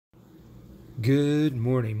Good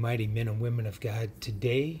morning, mighty men and women of God.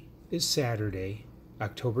 Today is Saturday,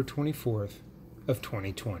 October 24th of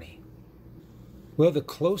 2020. Well, the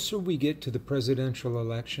closer we get to the presidential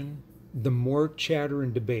election, the more chatter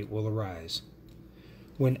and debate will arise.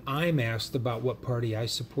 When I'm asked about what party I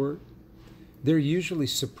support, they're usually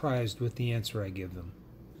surprised with the answer I give them.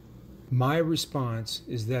 My response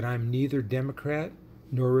is that I'm neither Democrat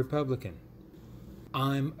nor Republican.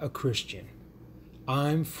 I'm a Christian.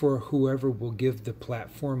 I'm for whoever will give the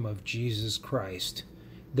platform of Jesus Christ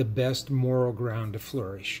the best moral ground to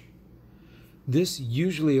flourish. This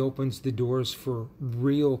usually opens the doors for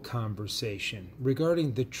real conversation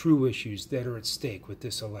regarding the true issues that are at stake with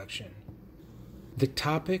this election. The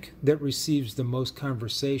topic that receives the most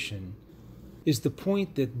conversation is the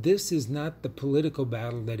point that this is not the political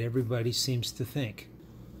battle that everybody seems to think.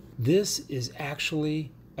 This is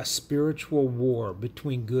actually a spiritual war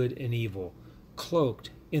between good and evil, cloaked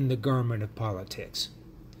in the garment of politics.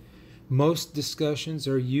 Most discussions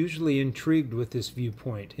are usually intrigued with this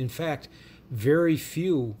viewpoint. In fact, very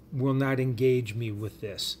few will not engage me with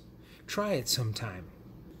this. Try it sometime.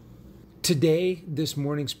 Today, this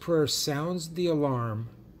morning's prayer sounds the alarm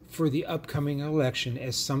for the upcoming election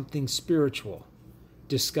as something spiritual,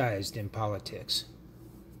 disguised in politics.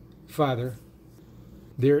 Father,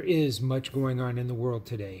 there is much going on in the world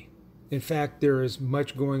today. In fact, there is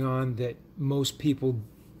much going on that most people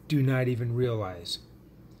do not even realize.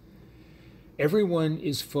 Everyone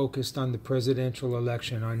is focused on the presidential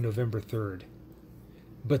election on November 3rd,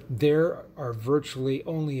 but there are virtually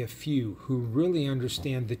only a few who really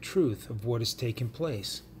understand the truth of what is taking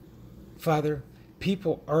place. Father,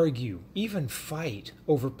 people argue, even fight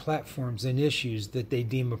over platforms and issues that they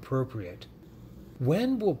deem appropriate.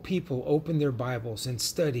 When will people open their Bibles and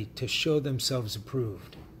study to show themselves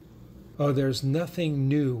approved? Oh, there's nothing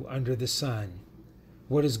new under the sun.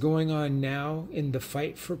 What is going on now in the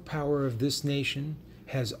fight for power of this nation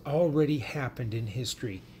has already happened in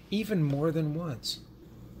history, even more than once.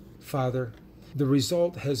 Father, the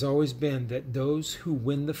result has always been that those who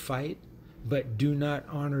win the fight but do not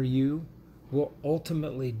honor you will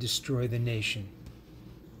ultimately destroy the nation.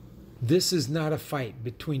 This is not a fight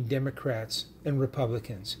between Democrats and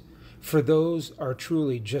Republicans, for those are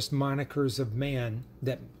truly just monikers of man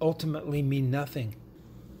that ultimately mean nothing.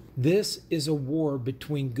 This is a war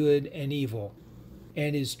between good and evil,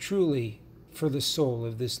 and is truly for the soul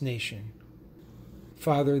of this nation.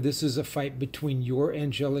 Father, this is a fight between your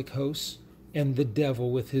angelic hosts and the devil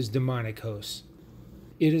with his demonic hosts.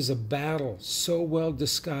 It is a battle so well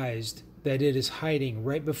disguised that it is hiding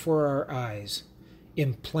right before our eyes,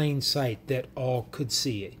 in plain sight that all could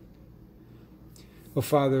see it. Oh,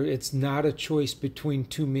 Father, it's not a choice between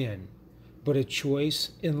two men, but a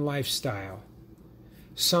choice in lifestyle.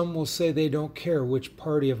 Some will say they don't care which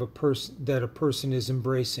party of a person is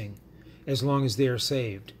embracing, as long as they are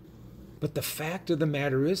saved. But the fact of the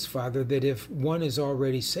matter is, Father, that if one is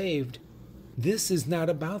already saved, this is not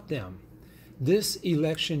about them. This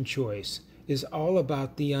election choice is all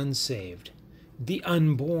about the unsaved, the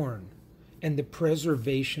unborn, and the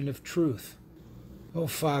preservation of truth. Oh,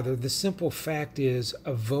 Father, the simple fact is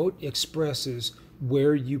a vote expresses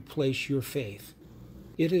where you place your faith.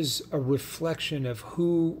 It is a reflection of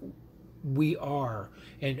who we are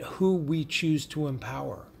and who we choose to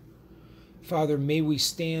empower. Father, may we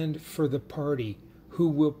stand for the party who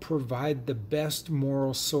will provide the best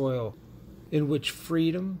moral soil in which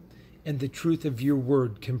freedom and the truth of your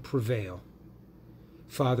word can prevail.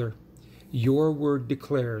 Father, your word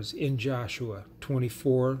declares in Joshua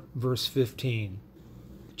 24, verse 15,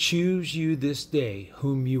 "Choose you this day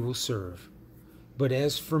whom you will serve. But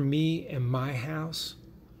as for me and my house,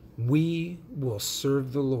 we will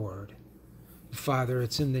serve the Lord." Father,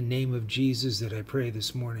 it's in the name of Jesus that I pray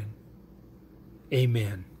this morning.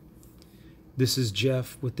 Amen. This is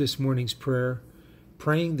Jeff with this morning's prayer,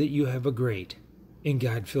 praying that you have a great and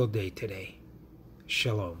God-filled day today.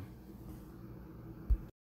 Shalom.